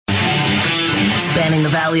spanning the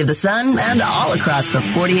Valley of the Sun and all across the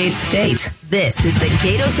 48th state. This is the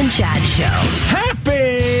Gaydos and Chad Show.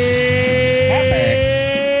 Happy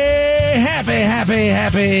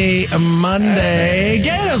Monday.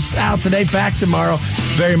 Gaydos out today, back tomorrow.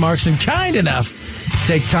 Barry Markson, kind enough to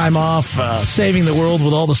take time off, saving the world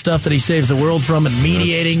with all the stuff that he saves the world from and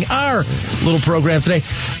mediating our little program today.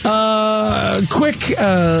 Quick,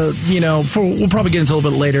 we'll probably get into a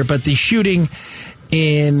little bit later, but the shooting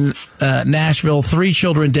in Nashville, 3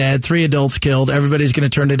 children dead, 3 adults killed. Everybody's going to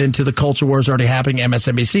turn it into the culture wars already happening.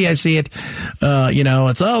 MSNBC, I see it.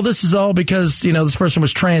 It's, this is all because, this person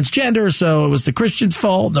was transgender, so it was the Christians'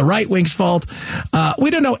 fault, the right wing's fault.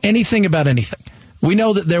 We don't know anything about anything. We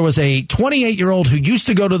know that there was a 28-year-old who used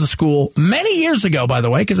to go to the school many years ago, by the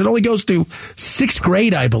way, because it only goes to 6th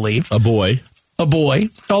grade, I believe. A boy,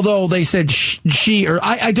 although they said she or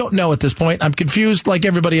I don't know at this point. I'm confused like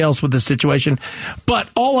everybody else with this situation. But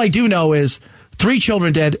all I do know is 3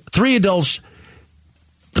 children dead, 3 adults.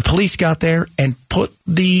 The police got there and put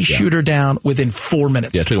the shooter down within 4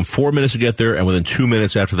 minutes. Yeah, it took them 4 minutes to get there, and within 2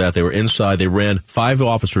 minutes after that, they were inside. 5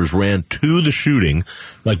 officers ran to the shooting,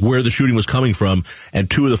 like where the shooting was coming from, and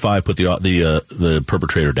 2 of the 5 put the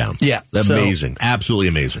perpetrator down. Yeah. Amazing. Absolutely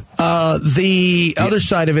amazing. The other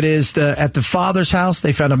side of it is at the father's house,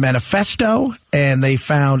 they found a manifesto, and they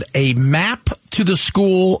found a map to the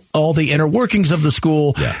school, all the inner workings of the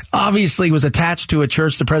school. Yeah. Obviously was attached to a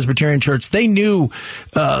church, the Presbyterian Church. They knew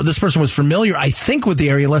this person was familiar, I think, with the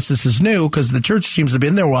area, unless this is new, because the church seems to have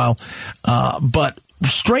been there a while. But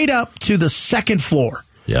straight up to the 2nd floor.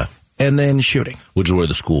 Yeah. And then shooting. Which is where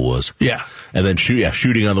the school was. Yeah. And then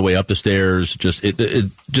shooting on the way up the stairs. Just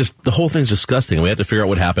the whole thing's disgusting. And we have to figure out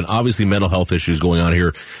what happened. Obviously, mental health issues going on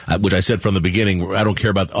here, which I said from the beginning. I don't care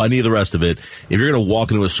about any of the rest of it. If you're going to walk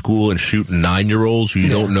into a school and shoot 9-year-olds who you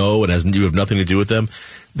don't know and you have nothing to do with them,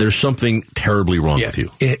 there's something terribly wrong with you.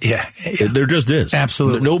 There just is.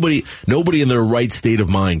 Absolutely. Nobody in their right state of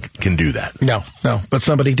mind can do that. No, but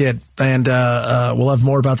somebody did. And we'll have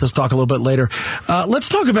more about this talk a little bit later. Let's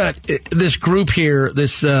talk about this group here,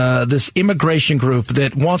 this immigration group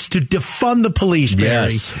that wants to defund the police,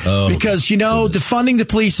 Barry. Yes. Oh, because, defunding the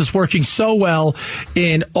police is working so well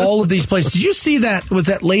in all of these places. Did you see that? Was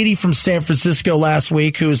that lady from San Francisco last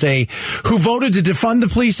week who voted to defund the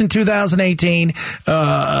police in 2018?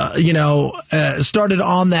 Started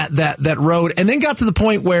on that road and then got to the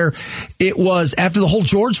point where it was, after the whole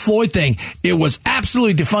George Floyd thing, it was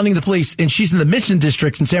absolutely defunding the police. And she's in the Mission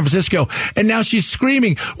District in San Francisco. And now she's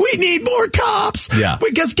screaming, we need more cops. Yeah.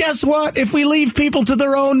 Because guess what? If we leave people to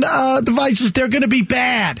their own devices, they're going to be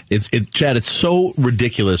bad. Chad, it's so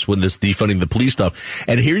ridiculous when this defunding the police stuff.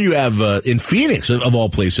 And here you have, in Phoenix, of all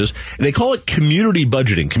places, they call it community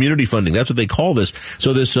budgeting, community funding. That's what they call this.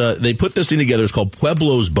 So they put this thing together. It's called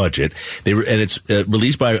Pueblo's Budget. It's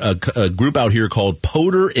released by a group out here called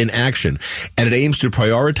Poder in Action, and it aims to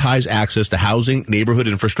prioritize access to housing, neighborhood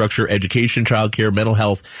infrastructure, education, childcare, mental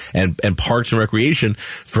health, and parks and recreation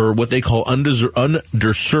for what they call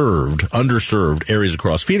underserved areas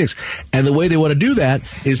across Phoenix. And the way they want to do that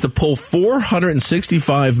is to pull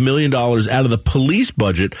 $465 million out of the police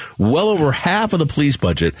budget, well over half of the police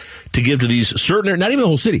budget, to give to these certain, not even the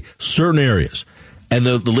whole city, certain areas. And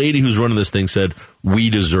the lady who's running this thing said, we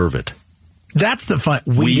deserve it. That's the fun.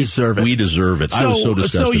 We deserve it. We deserve it. I was so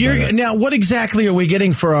disgusted by that. Now, what exactly are we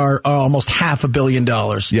getting for our almost $500 million?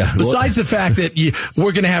 Yeah. Besides the fact that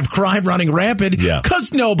we're going to have crime running rampant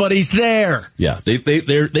because nobody's there. Yeah.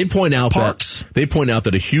 They point out parks. They point out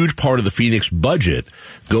that a huge part of the Phoenix budget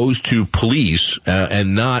goes to police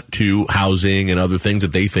and not to housing and other things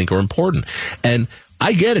that they think are important. And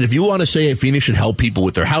I get it. If you want to say Phoenix should help people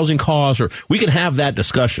with their housing costs, or we can have that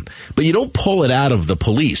discussion, but you don't pull it out of the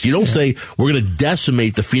police. You don't say we're going to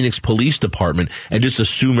decimate the Phoenix Police Department and just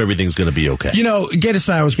assume everything's going to be okay. Gaydos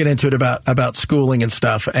and I always get into it about schooling and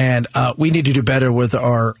stuff, and we need to do better with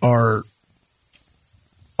our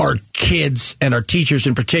kids and our teachers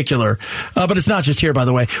in particular. But it's not just here, by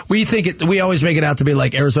the way. We always make it out to be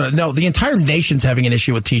like Arizona. No, the entire nation's having an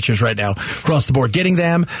issue with teachers right now across the board. Getting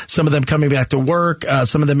them, some of them coming back to work,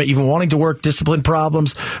 some of them even wanting to work, discipline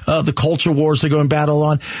problems, the culture wars they're going battle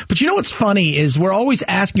on. But you know what's funny is we're always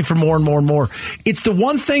asking for more and more and more. It's the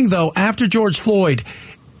one thing, though, after George Floyd,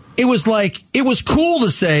 it was cool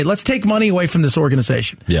to say, let's take money away from this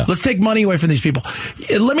organization. Yeah. Let's take money away from these people.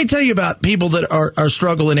 Let me tell you about people that are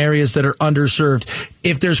struggling in areas that are underserved.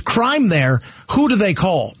 If there's crime there, who do they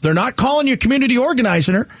call? They're not calling your community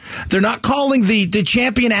organizer. They're not calling the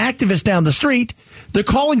champion activist down the street. They're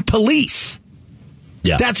calling police.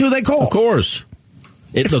 Yeah. That's who they call. Of course.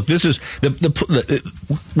 Look, this is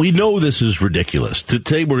we know this is ridiculous.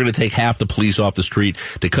 Today we're going to take half the police off the street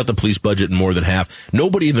to cut the police budget in more than half.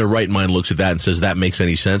 Nobody in their right mind looks at that and says that makes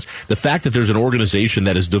any sense. The fact that there's an organization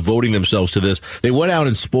that is devoting themselves to this, they went out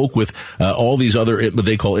and spoke with all these other what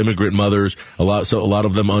they call immigrant mothers, a lot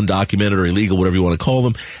of them undocumented or illegal, whatever you want to call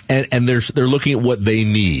them, and they're looking at what they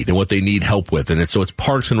need and what they need help with, and it's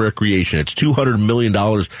parks and recreation. It's $200 million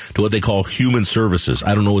to what they call human services.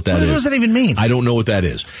 I don't know what that is. What does that even mean? I don't know what that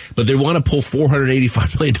is, but they want to pull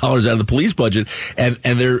 $485 million out of the police budget, and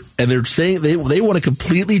they're saying they want to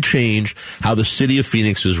completely change how the city of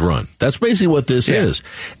Phoenix is run. That's basically what this is,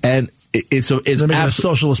 and it's a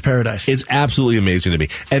socialist paradise. It's absolutely amazing to me,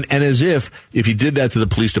 and as if you did that to the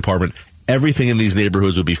police department, everything in these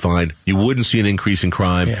neighborhoods would be fine. You wouldn't see an increase in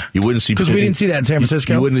crime. Yeah. You wouldn't see, because we didn't see that in San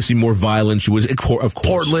Francisco. You wouldn't see more violence. Of course,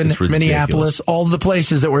 Portland, Minneapolis, all the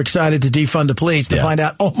places that were excited to defund the police to find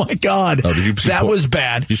out, oh my God, that was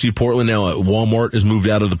bad. You see Portland now. Walmart has moved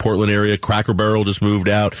out of the Portland area. Cracker Barrel just moved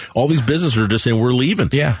out. All these businesses are just saying we're leaving.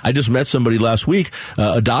 Yeah. I just met somebody last week,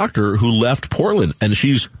 a doctor who left Portland, and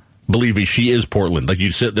believe me, she is Portland. Like,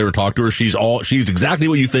 you sit there and talk to her, she's exactly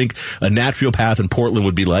what you think a naturopath in Portland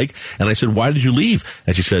would be like. And I said, why did you leave?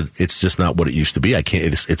 And she said, it's just not what it used to be. I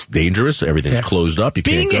can't. It's dangerous. Everything's closed up. You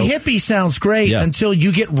can't go. Being a hippie sounds great until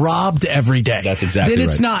you get robbed every day. That's exactly Then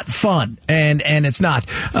it's not fun, and it's not.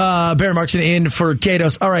 Barry Markson in for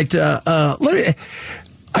Gaydos. All right,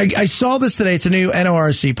 I saw this today. It's a new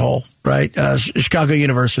NORC poll, right? Chicago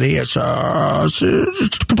University. It's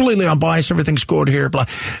completely unbiased. Everything's scored here. Blah.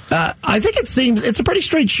 I think it's a pretty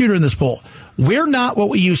straight shooter in this poll. We're not what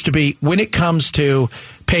we used to be when it comes to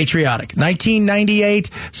patriotic.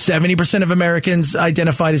 1998, 70% of Americans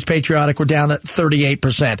identified as patriotic. We're down at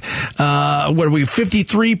 38%. What are we?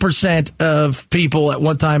 53% of people at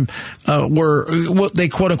one time were what they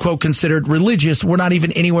quote unquote considered religious. We're not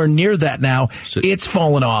even anywhere near that now. It's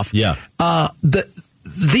fallen off. Yeah.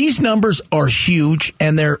 These numbers are huge,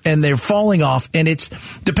 and they're falling off. And it's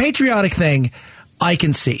the patriotic thing I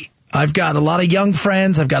can see. I've got a lot of young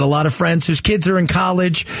friends. I've got a lot of friends whose kids are in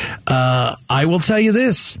college. I will tell you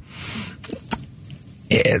this.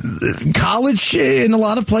 College, in a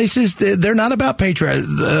lot of places, they're not about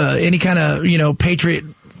any kind of, patriot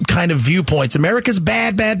kind of viewpoints. America's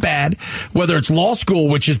bad, bad, bad, whether it's law school,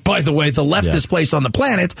 which is, by the way, the leftist place on the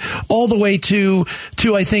planet, all the way to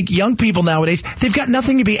I think young people nowadays. They've got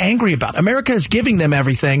nothing to be angry about. America is giving them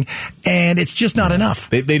everything, and it's just not enough.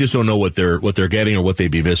 They just don't know what they're getting or what they'd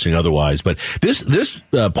be missing otherwise. But this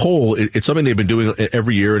poll, it's something they've been doing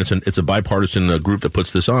every year, and it's a bipartisan group that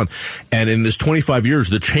puts this on. And in this 25 years,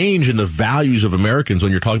 the change in the values of Americans,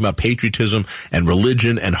 when you're talking about patriotism and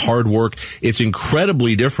religion and hard work, it's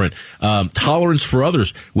incredibly different. Tolerance for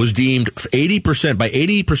others was deemed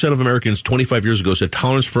 80% of Americans 25 years ago said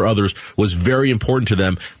tolerance for others was very important to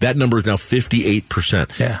them. That number is now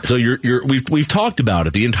 58%. Yeah. So we've talked about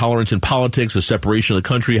it, the intolerance in politics, the separation of the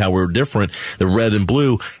country, how we're different, the red and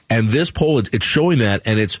blue. And this poll, it's showing that,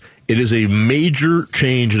 and it is a major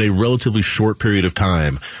change in a relatively short period of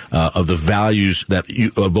time of the values that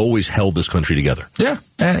have always held this country together. Yeah.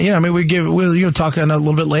 And, we'll talk a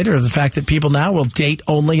little bit later of the fact that people now will date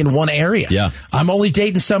only in one area. Yeah. I'm only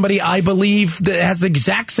dating somebody I believe that has the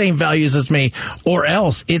exact same values as me, or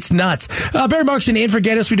else it's nuts. Barry Markson in for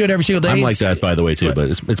Gaydos. We do it every single day. I'm like that, by the way, too, but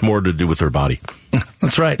it's more to do with her body.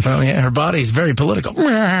 That's right. Well, yeah, her body's very political.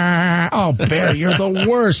 Oh, Barry, you're the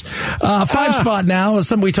worst. Five Spot now is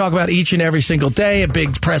something we talk about each and every single day, a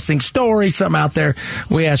big pressing story, something out there.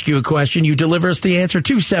 We ask you a question. You deliver us the answer,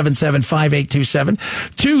 277-5827,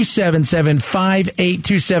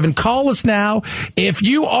 277-5827. Call us now if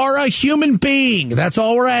you are a human being. That's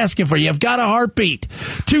all we're asking for. You've got a heartbeat.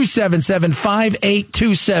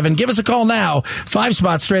 277-5827. Give us a call now. 5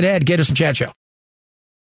 Spot straight ahead. Gaydos and Chad Show.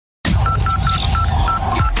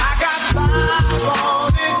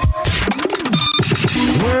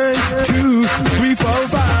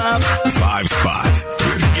 Five Spot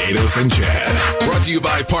with Gaydos and Chad. Brought to you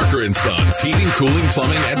by Parker & Sons. Heating, cooling,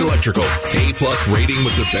 plumbing, and electrical. A+ rating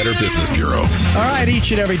with the Better Business Bureau. All right, each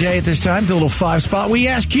and every day at this time, the little 5 Spot. We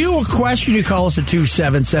ask you a question. You call us at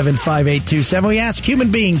 277-5827. We ask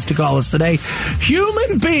human beings to call us today.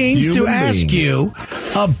 Human beings to ask you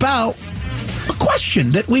about a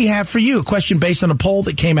question that we have for you, a question based on a poll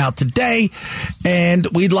that came out today, and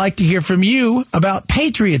we'd like to hear from you about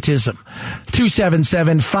patriotism.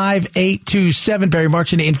 277-5827. Barry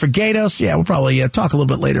Markson in for Gaydos. Yeah, we'll probably talk a little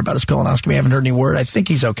bit later about his colonoscopy. I haven't heard any word. I think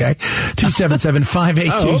he's okay.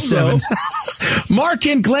 277-5827. Mark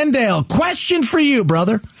in Glendale. Question for you,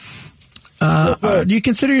 brother. Do you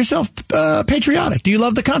consider yourself patriotic? Do you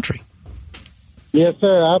love the country? Yes,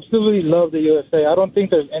 sir. I absolutely love the USA. I don't think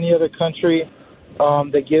there's any other country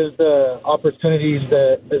that gives the opportunities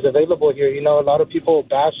that is available here. You know, a lot of people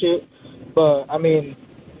bash it, but, I mean,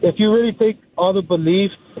 if you really take all the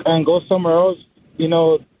belief and go somewhere else, you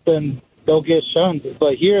know, then they'll get shunned.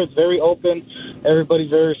 But here it's very open. Everybody's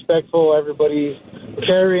very respectful. Everybody's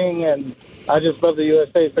caring, and I just love the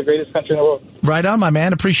USA. It's the greatest country in the world. Right on, my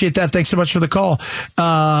man. Appreciate that. Thanks so much for the call.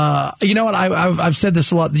 You know what? I've said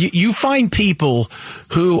this a lot. You find people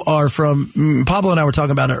who are from, Pablo and I were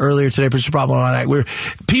talking about it earlier today, Producer Pablo and I, where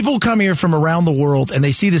people come here from around the world and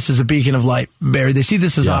they see this as a beacon of light, Barry. They see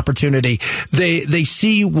this as opportunity. They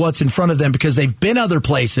see what's in front of them because they've been other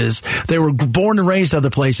places. They were born and raised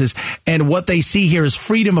other places. And what they see here is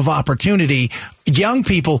freedom of opportunity. Young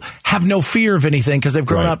people have no fear of anything because they've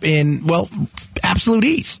grown up in, well, absolute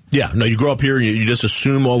ease. Yeah, no, you grow up here and you just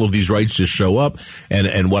assume all of these rights just show up,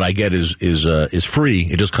 and what I get is free.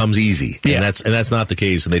 It just comes easy, and that's not the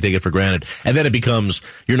case, and they take it for granted. And then it becomes,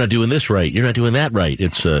 you're not doing this right, you're not doing that right.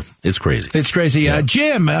 It's crazy. It's crazy. Yeah.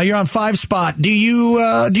 Jim, you're on 5 Spot. Do you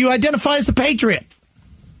identify as a patriot?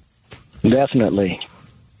 Definitely.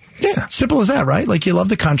 Yeah, simple as that, right? Like, you love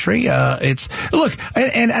the country. Look,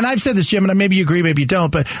 and I've said this, Jim, and maybe you agree, maybe you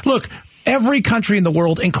don't, but look, every country in the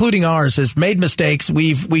world, including ours, has made mistakes.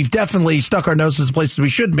 We've definitely stuck our noses in places we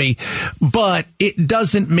shouldn't be, but it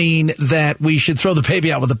doesn't mean that we should throw the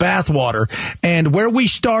baby out with the bathwater. And where we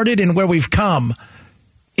started and where we've come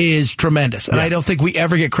is tremendous. And I don't think we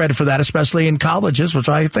ever get credit for that, especially in colleges, which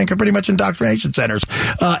I think are pretty much indoctrination centers.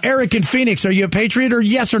 Eric in Phoenix, are you a patriot, or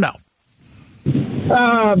yes or no?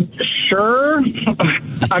 Sure.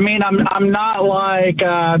 I mean, I'm not like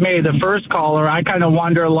maybe the first caller. I kind of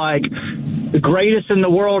wonder, like, the greatest in the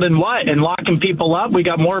world in what? And locking people up? We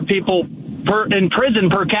got more people in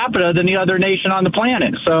prison per capita than the other nation on the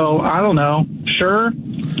planet. So, I don't know. Sure.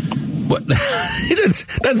 What? He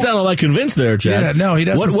doesn't sound all that convinced there, Chad. Yeah, no, he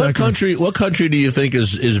doesn't. What country do you think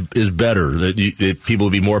is better? That people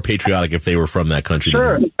would be more patriotic if they were from that country?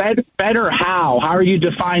 Sure. Better how? How are you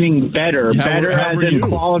defining better? Yeah, better as in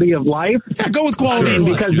quality of life? Yeah, go with quality of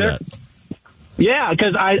life.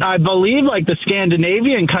 Because I believe, like, the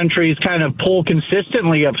Scandinavian countries kind of pull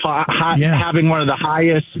consistently of having one of the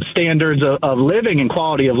highest standards of living and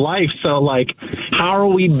quality of life. So, like, how are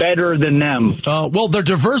we better than them? Well, their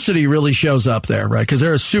diversity really shows up there, right? Because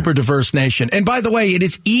they're a super diverse nation. And by the way, it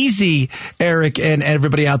is easy, Eric and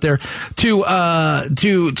everybody out there, to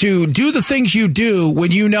do the things you do when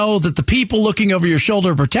you know that the people looking over your shoulder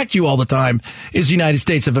to protect you all the time is the United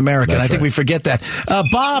States of America. And I think we forget that.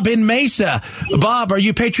 Bob in Mesa. Bob, are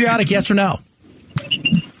you patriotic, yes or no?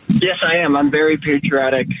 Yes, I am. I'm very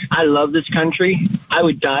patriotic. I love this country. I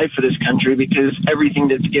would die for this country because everything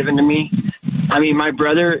that's given to me. I mean, my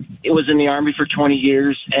brother was in the Army for 20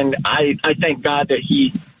 years, and I thank God that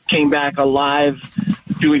he came back alive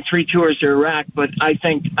doing 3 tours to Iraq, but I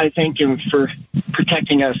thank him for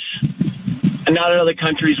protecting us. And not other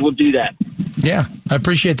countries will do that. Yeah, I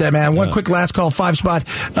appreciate that, man. One quick last call, 5 Spot.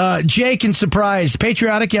 Jake in Surprise,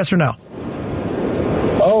 patriotic, yes or no?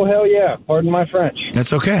 Oh, hell yeah. Pardon my French.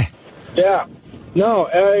 That's okay. Yeah. No,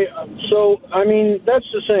 I mean,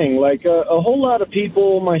 that's the thing. Like, a whole lot of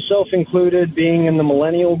people, myself included, being in the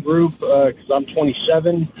millennial group, because I'm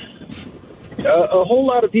 27, a whole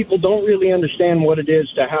lot of people don't really understand what it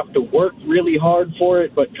is to have to work really hard for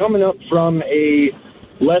it, but coming up from a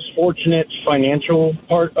less fortunate financial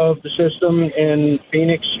part of the system in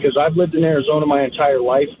Phoenix, because I've lived in Arizona my entire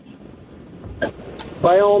life.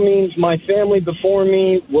 By all means, my family before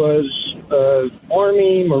me was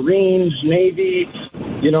Army, Marines, Navy,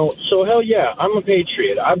 so hell yeah, I'm a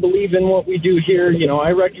patriot. I believe in what we do here.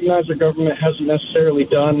 I recognize the government hasn't necessarily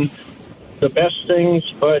done the best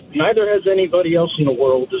things, but neither has anybody else in the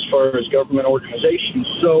world as far as government organizations.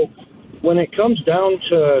 So when it comes down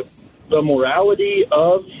to the morality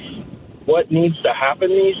of what needs to happen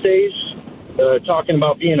these days, talking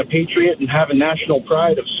about being a patriot and having national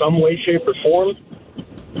pride of some way, shape, or form,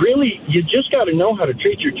 really, you just got to know how to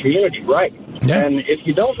treat your community right. Yeah. And if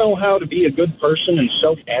you don't know how to be a good person and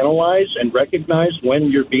self-analyze and recognize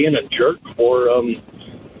when you're being a jerk or,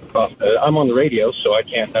 I'm on the radio, so I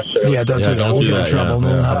can't necessarily. Yeah, don't do that. We'll get in trouble.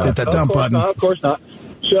 No, I'll hit that dump button. Of course not.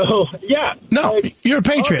 So, yeah. No, you're a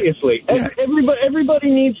patriot. Obviously. Yeah.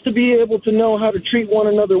 Everybody needs to be able to know how to treat one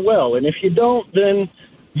another well. And if you don't, then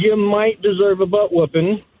you might deserve a butt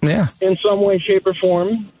whooping in some way, shape, or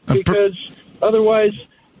form. Because otherwise,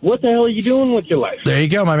 what the hell are you doing with your life? There you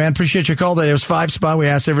go, my man. Appreciate your call today. It was 5 Spot. We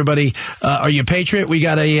asked everybody, are you a patriot? We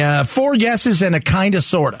got 4 yeses and a kind of,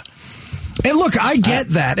 sort of. And look, I get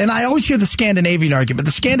that. And I always hear the Scandinavian argument.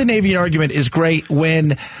 The Scandinavian argument is great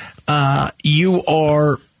when you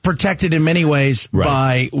are protected in many ways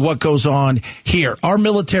by what goes on here. Our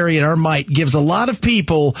military and our might gives a lot of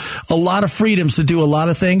people a lot of freedoms to do a lot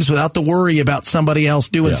of things without the worry about somebody else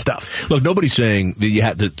doing stuff. Look, nobody's saying that you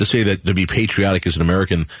have to say that to be patriotic as an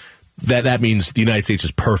American, that means the United States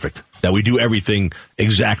is perfect, that we do everything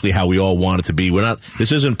exactly how we all want it to be.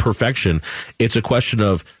 This isn't perfection. It's a question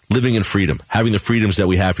of living in freedom, having the freedoms that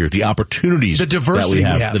we have here, the opportunities, the diversity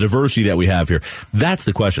that we have, the diversity that we have here. That's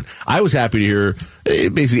the question. I was happy to hear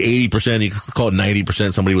basically 80%, you call it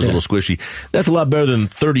 90%, somebody was a little squishy. That's a lot better than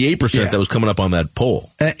 38% that was coming up on that poll.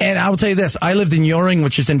 And I will tell you this, I lived in Joring,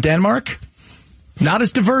 which is in Denmark. Not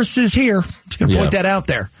as diverse as here. Just going to point that out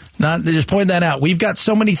there. Just point that out. We've got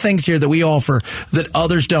so many things here that we offer that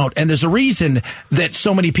others don't. And there's a reason that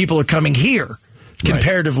so many people are coming here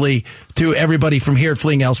comparatively to everybody from here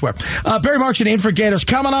fleeing elsewhere. Barry Marks in for Gaydos.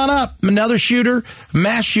 Coming on up, another shooter,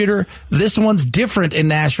 mass shooter. This one's different in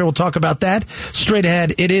Nashville. We'll talk about that straight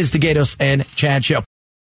ahead. It is the Gaydos and Chad Show.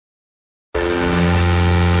 The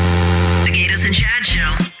Gaydos and Chad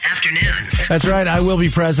Show, afternoons. That's right. I will be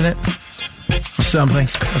president. Something.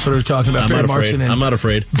 That's what we were talking about. I'm not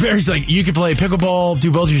afraid. Barry's like, you can play pickleball,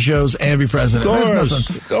 do both your shows, and be president. Of course.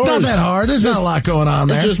 It's not that hard. There's not a lot going on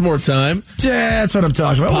there. It's just more time. Yeah, that's what I'm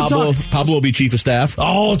talking about. Pablo will be chief of staff.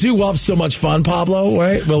 Oh, dude, we'll have so much fun, Pablo.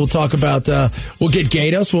 Right? We'll talk about. We'll get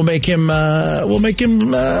Gaydos. We'll make him.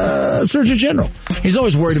 Surgeon General. He's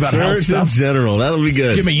always worried about health stuff. Surgeon General. That'll be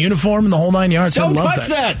good. Give him a uniform and the whole 9 yards. Don't touch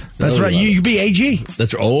that. That's right. You could be AG.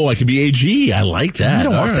 That's I could be AG. I like that. You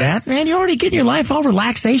don't want that, man. You're already getting your life all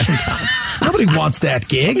relaxation time. Nobody wants that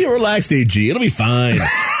gig. Be a relaxed AG. It'll be fine. It'll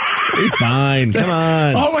be fine. Come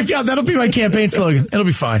on. Oh my God, that'll be my campaign slogan. It'll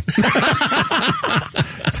be fine.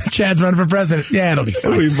 Chad's running for president. Yeah, it'll be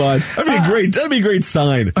fine. It'll be fine. That'd be a great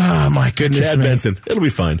sign. Oh my goodness, Chad Benson. It'll be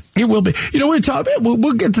fine. It will be. We're talking.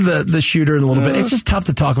 We'll get to the shooter in a little bit. It's just tough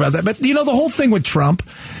to talk about that. But the whole thing with Trump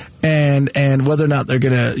and whether or not they're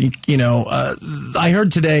going to, I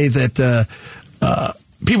heard today that.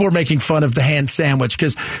 People are making fun of the ham sandwich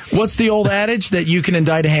because what's the old adage that you can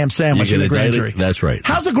indict a ham sandwich in a grand jury? That's right.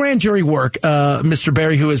 How's a grand jury work, Mr.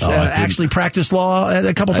 Barry, who has actually practiced law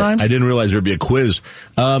a couple times? I didn't realize there'd be a quiz.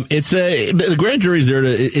 The grand jury's there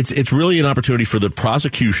it's really an opportunity for the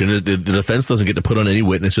prosecution. The defense doesn't get to put on any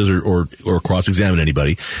witnesses or cross-examine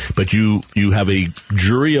anybody, but you have a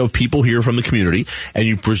jury of people here from the community, and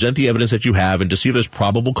you present the evidence that you have, and to see if there's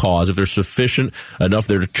probable cause, if there's sufficient enough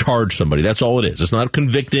there to charge somebody. That's all it is. It's not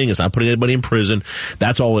convicting. It's not putting anybody in prison.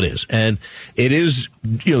 That's all it is. And it is,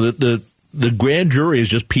 the grand jury is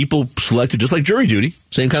just people selected, just like jury duty,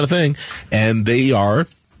 same kind of thing. And they are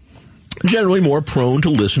generally more prone to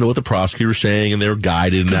listen to what the prosecutor's saying, and they're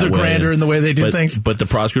guided in that way. Because they're grander in the way they do things. But the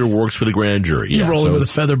prosecutor works for the grand jury. You're rolling with a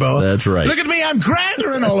feather boa. That's right. Look at me, I'm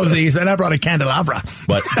grander in all of these, and I brought a candelabra.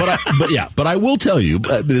 But I will tell you,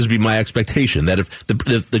 this would be my expectation, that if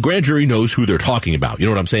the grand jury knows who they're talking about, you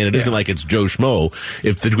know what I'm saying? It isn't like it's Joe Schmo.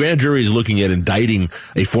 If the grand jury is looking at indicting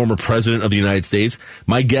a former president of the United States,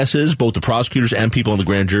 my guess is both the prosecutors and people in the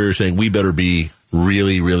grand jury are saying we better be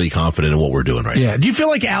really, really confident in what we're doing right now. Do you feel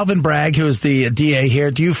like Alvin Bragg, who is the DA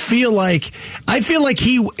here, do you feel like, I feel like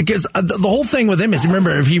because the whole thing with him is,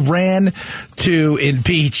 remember, if he ran to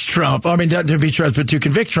impeach Trump, not to impeach Trump, but to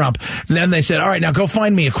convict Trump, and then they said, all right, now go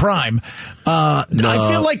find me a crime. I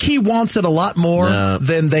feel like he wants it a lot more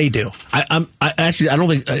than they do.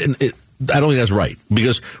 I don't think that's right,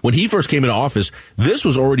 because when he first came into office, this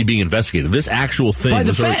was already being investigated. This actual thing by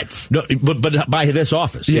the feds. But by this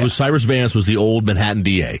office. It was Cyrus Vance was the old Manhattan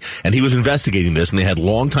DA, and he was investigating this, and they had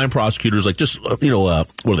longtime prosecutors, like just what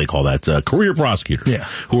do they call that? Career prosecutors,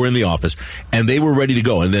 who were in the office, and they were ready to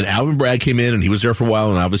go. And then Alvin Bragg came in, and he was there for a while,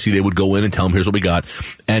 and obviously they would go in and tell him, here's what we got,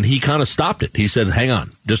 and he kind of stopped it. He said, hang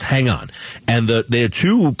on, just hang on. And they had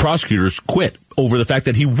two prosecutors quit over the fact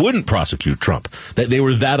that he wouldn't prosecute Trump. That they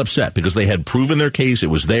were that upset because they had proven their case. It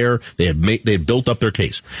was there. They had built up their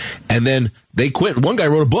case. And then they quit. One guy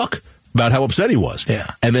wrote a book about how upset he was.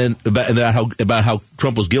 And then about how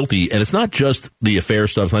Trump was guilty. And it's not just the affair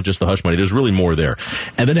stuff. It's not just the hush money. There's really more there.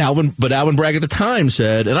 And then Alvin Bragg at the time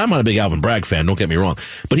said, and I'm not a big Alvin Bragg fan, don't get me wrong,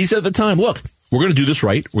 but he said at the time, look, we're going to do this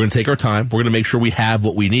right. We're going to take our time. We're going to make sure we have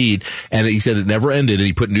what we need. And he said it never ended. And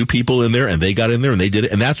he put new people in there, and they got in there, and they did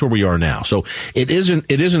it. And that's where we are now. So it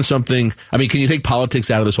isn't something. I mean, can you take politics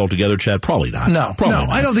out of this altogether, Chad? Probably not. No.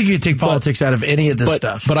 I don't think you can take politics out of any of this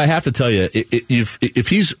stuff. But I have to tell you, if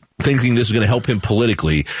he's thinking this is going to help him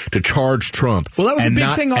politically to charge Trump. Well, that was a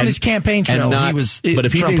big thing on his campaign trail. But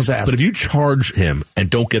if you charge him and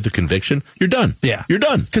don't get the conviction, you're done. Yeah. You're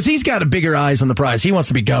done. Because he's got a bigger eyes on the prize. He wants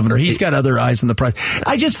to be governor. He's got other eyes on the prize.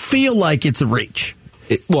 I just feel like it's a reach.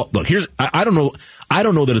 Well, look, I don't know. I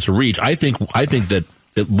don't know that it's a reach. I think that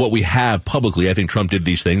what we have publicly, I think Trump did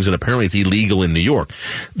these things, and apparently it's illegal in New York.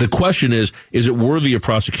 The question is it worthy of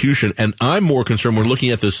prosecution? And I'm more concerned, we're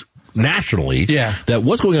looking at this nationally, that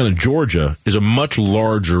what's going on in Georgia is a much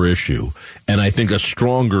larger issue, and I think a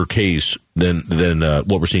stronger case than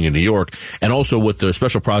what we're seeing in New York, and also what the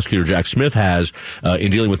special prosecutor Jack Smith has in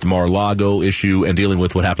dealing with the Mar-a-Lago issue and dealing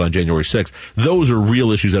with what happened on January 6th. Those are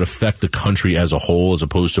real issues that affect the country as a whole, as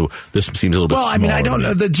opposed to this seems a little bit smaller. Well, I mean, I don't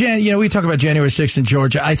know. We talk about January 6th in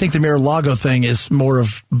Georgia. I think the Mar-a-Lago thing is more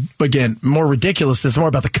ridiculous. It's more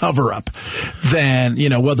about the cover-up than,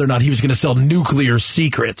 whether or not he was going to sell nuclear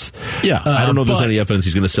secrets. Yeah, I don't know if there's any evidence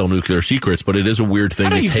he's going to sell nuclear secrets, but it is a weird thing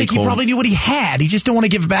to take home. I think he probably knew what he had. He just don't want to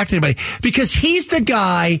give it back to anybody. Because he's the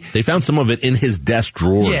guy. They found some of it in his desk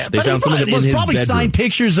drawers. Yeah, they found some of it in his bedroom. Probably signed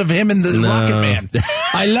pictures of him and the Rocket Man.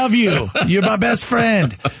 I love you. You're my best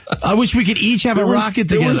friend. I wish we could each have a rocket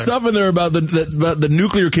together. There was stuff in there about the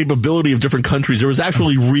nuclear capability of different countries. There was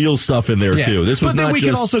actually real stuff in there too. This was we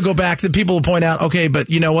can also go back. The people will point out, okay,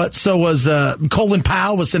 but you know what? So was Colin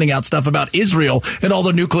Powell was sending out stuff about Israel and all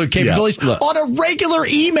their nuclear capabilities on a regular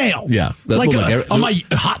email. Yeah, on my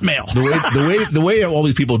Hotmail. The way all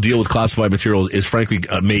these people deal with classified materials is frankly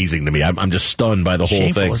amazing to me. I'm just stunned by the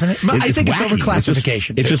whole thing. Isn't it? But I think it's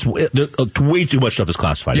overclassification. It's just way too much stuff is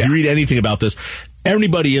classified. Yeah. If you read anything about this,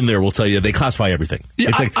 everybody in there will tell you they classify everything.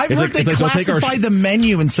 Yeah, I've heard they classify the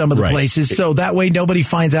menu in some of the places, so that way nobody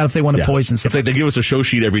finds out if they want to poison something. It's like they give us a show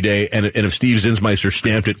sheet every day, and if Steve Zinsmeister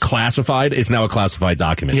stamped it classified, it's now a classified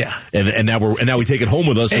document. Yeah, and now we take it home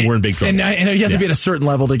with us, and we're in big trouble. And you have to be at a certain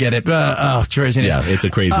level to get it. Craziness. Yeah, it's a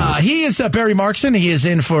craziness. He is Barry Markson. He is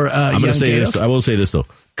in for I'm going to say this. I will say this though.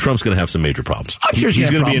 Trump's going to have some major problems. I'm sure he's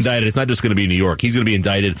going to be indicted. It's not just going to be New York. He's going to be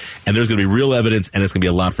indicted, and there's going to be real evidence, and it's going to be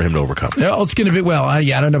a lot for him to overcome. It's going to be, I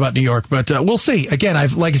don't know about New York, but we'll see. Again,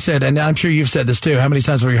 like I said, and I'm sure you've said this too, how many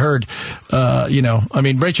times have we heard,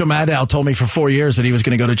 Rachel Maddow told me for 4 years that he was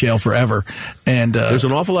going to go to jail forever. And there's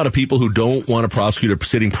an awful lot of people who don't want to prosecute a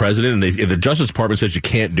sitting president, and the Justice Department says you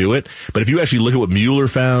can't do it. But if you actually look at what Mueller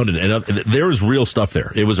found, and there was real stuff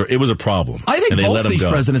there. It was a problem. I think both these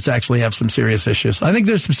presidents actually have some serious issues. I think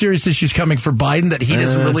there's some serious issues coming for Biden that he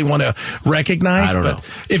doesn't really want to recognize. I don't know.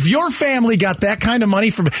 If your family got that kind of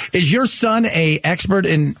money is your son a expert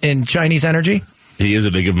in Chinese energy? He is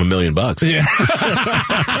if they give him $1 million. Yeah.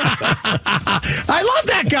 I love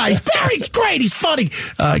that guy. Barry's great. He's funny.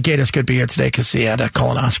 Gaydos could be here today because he had a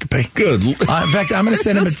colonoscopy. Good. In fact, I'm going to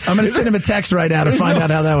send him a text right now to find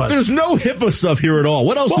out how that was. There's no HIPAA stuff here at all.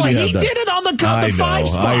 What else did he have? He did it on the 5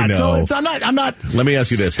 spot. I know. So I'm not. Let me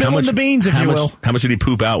ask you this: how much the beans, if you will? How much did he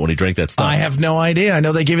poop out when he drank that stuff? I have no idea. I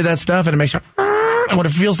know they give you that stuff and it makes. And when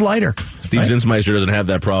it feels lighter. Steve Zinsmeister doesn't have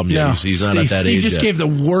that problem yet. He's not at that age. Steve just gave the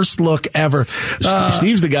worst look ever.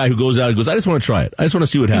 Steve's the guy who goes out and goes, I just want to try it. I just want to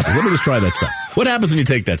see what happens. Let me just try that stuff. What happens when you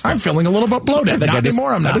take that stuff? I'm feeling a little bit bloated. Not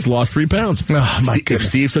anymore, I'm not. I just lost 3 pounds. Oh, my goodness. If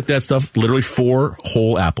Steve took that stuff, literally 4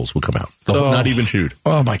 whole apples would come out. Not even chewed.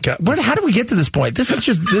 Oh, my God. How did we get to this point? This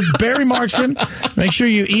is Barry Markson. Make sure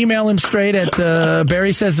you email him straight at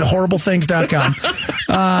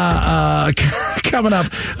barrysays.horriblethings.com. Coming up,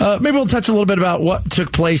 maybe we'll touch a little bit about what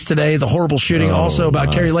took place today, the horrible shooting, also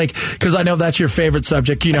about Carrie Lake, because I know that's your favorite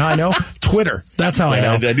subject. You know how I know? Twitter. That's how I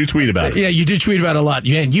know. I do tweet about it. Yeah, you do tweet about it a lot.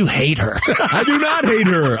 And you hate her. I do not hate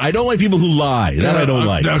her. I don't like people who lie. That I don't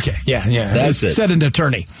like. Okay, yeah. That's it. Said an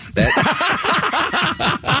attorney.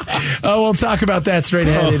 We'll talk about that straight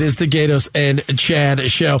ahead. It is the Gaydos and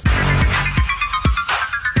Chad Show.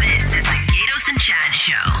 This is the Gaydos and Chad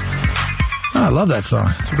Show. I love that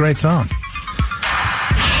song. It's a great song.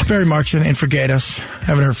 Barry Markson in for Gaydos.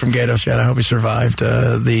 Haven't heard from Gaydos yet. I hope he survived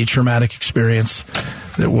the traumatic experience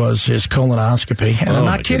that was his colonoscopy. And I'm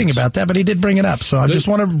not kidding about that, but he did bring it up. So I just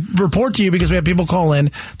want to report to you because we had people call in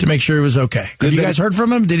to make sure he was okay. Have you guys heard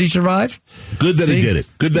from him? Did he survive? Good that he did it.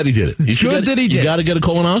 Good that he did it. You got to get a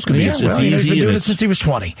colonoscopy. Yeah, it's easy. He's been doing it since he was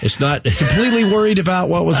 20. It's not completely worried about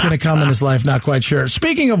what was going to come in his life. Not quite sure.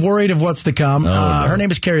 Speaking of worried of what's to come, her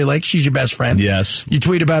name is Carrie Lake. She's your best friend. Yes. You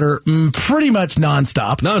tweet about her pretty much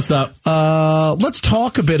nonstop. Let's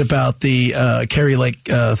talk a bit about the Carrie Lake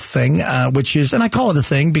thing, which is, and I call it a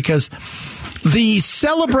thing because the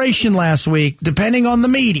celebration last week, depending on the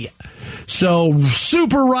media, so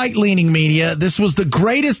super right-leaning media, this was the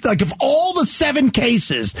greatest, of all the 7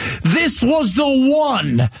 cases, this was the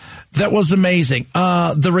one that was amazing.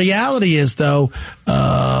 The reality is, though,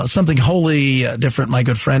 something wholly different, my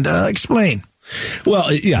good friend. Explain.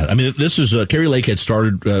 Well, yeah, I mean, this is Kari Lake had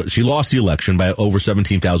started. She lost the election by over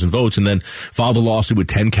 17,000 votes, and then filed a lawsuit with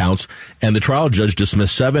 10 counts. And the trial judge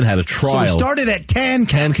dismissed 7. Had a trial. So we started at 10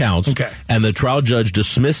 counts. 10 counts. Okay. And the trial judge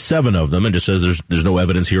dismissed 7 of them, and just says there's no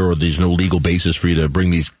evidence here, or there's no legal basis for you to bring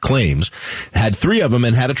these claims. Had 3 of them,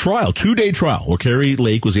 and had a trial, 2-day trial, where Kari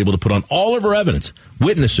Lake was able to put on all of her evidence,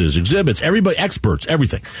 witnesses, exhibits, everybody, experts,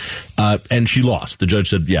 everything. And she lost. The judge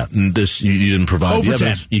said, "Yeah, this you didn't provide Over the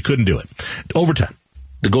evidence. 10. You couldn't do it." Over 10.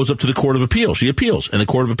 It goes up to the Court of Appeal. She appeals, and the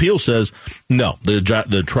Court of Appeal says, "No,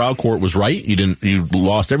 the trial court was right. You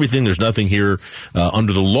lost everything. There's nothing here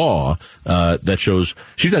under the law that shows."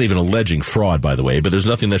 She's not even alleging fraud, by the way, but there's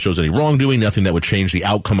nothing that shows any wrongdoing, nothing that would change the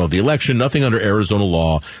outcome of the election, nothing under Arizona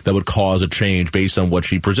law that would cause a change based on what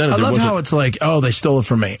she presented. I love how it's like, oh, they stole it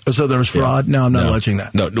from me, so there was fraud. Yeah. No, I'm not alleging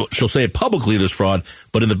that. No, she'll say it publicly there's fraud,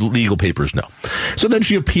 but in the legal papers, no. So then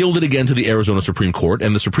she appealed it again to the Arizona Supreme Court,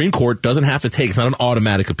 and the Supreme Court doesn't have to take. It's not an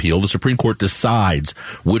automatic appeal. The Supreme Court decides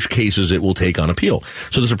which cases it will take on appeal.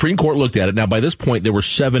 So the Supreme Court looked at it. Now, by this point, there were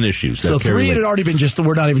 7 issues. So 3 had already been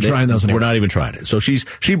we're not even trying those anymore. We're not even trying it. So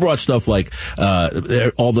she brought stuff like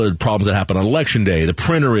all the problems that happened on Election Day, the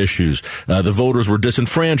printer issues, the voters were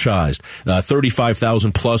disenfranchised,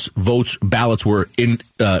 35,000 plus ballots were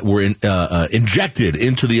injected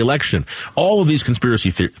into the election. All of these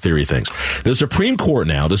conspiracy theory things. The Supreme Court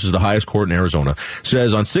now, this is the highest court in Arizona,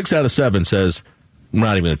 says on 6 out of 7 says, "I'm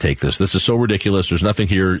not even going to take this. This is so ridiculous. There's nothing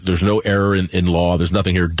here. There's no error in law. There's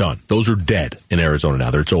nothing here done." Those are dead in Arizona now.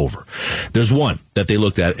 It's over. There's one that they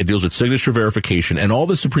looked at. It deals with signature verification. And all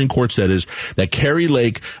the Supreme Court said is that Kari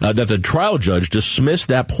Lake, that the trial judge dismissed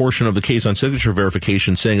that portion of the case on signature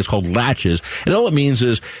verification, saying it's called latches. And all it means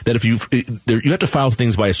is that if you have to file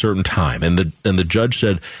things by a certain time. And the judge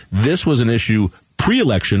said this was an issue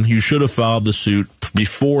pre-election. You should have filed the suit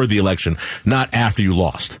before the election, not after you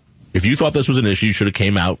lost. If you thought this was an issue, you should have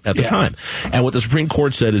came out at the time. And what the Supreme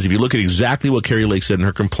Court said is if you look at exactly what Kari Lake said in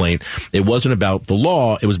her complaint, it wasn't about the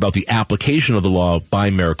law, it was about the application of the law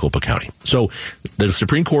by Maricopa County. So the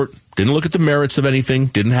Supreme Court didn't look at the merits of anything,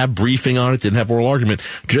 didn't have briefing on it, didn't have oral argument,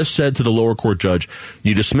 just said to the lower court judge,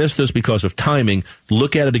 you dismissed this because of timing,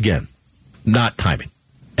 look at it again, not timing.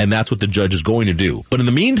 And that's what the judge is going to do. But in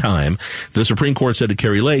the meantime, the Supreme Court said to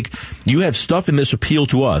Kari Lake, you have stuff in this appeal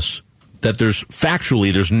to us that there's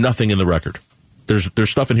nothing in the record. There's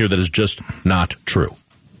stuff in here that is just not true.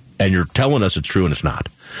 And you're telling us it's true and it's not.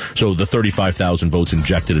 So the 35,000 votes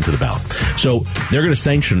injected into the ballot. So they're going to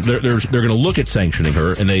sanction, they're going to look at sanctioning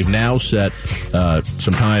her, and they've now set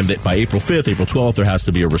some time that by April 5th, April 12th, there has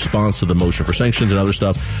to be a response to the motion for sanctions and other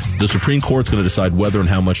stuff. The Supreme Court's going to decide whether and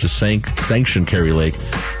how much to sanction Kari Lake,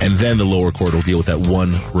 and then the lower court will deal with that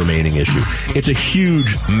one remaining issue. It's a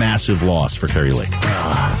huge, massive loss for Kari Lake.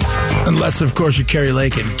 Unless, of course, you're Kari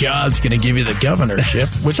Lake and God's going to give you the governorship,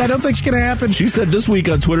 which I don't think is going to happen. She said this week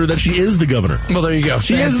on Twitter that she is the governor. Well, there you go.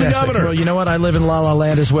 She is the governor. Well, you know what? I live in La La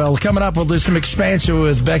Land as well. Coming up, we'll do some expansion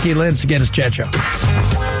with Becky Lynch. Get us, Chad Show.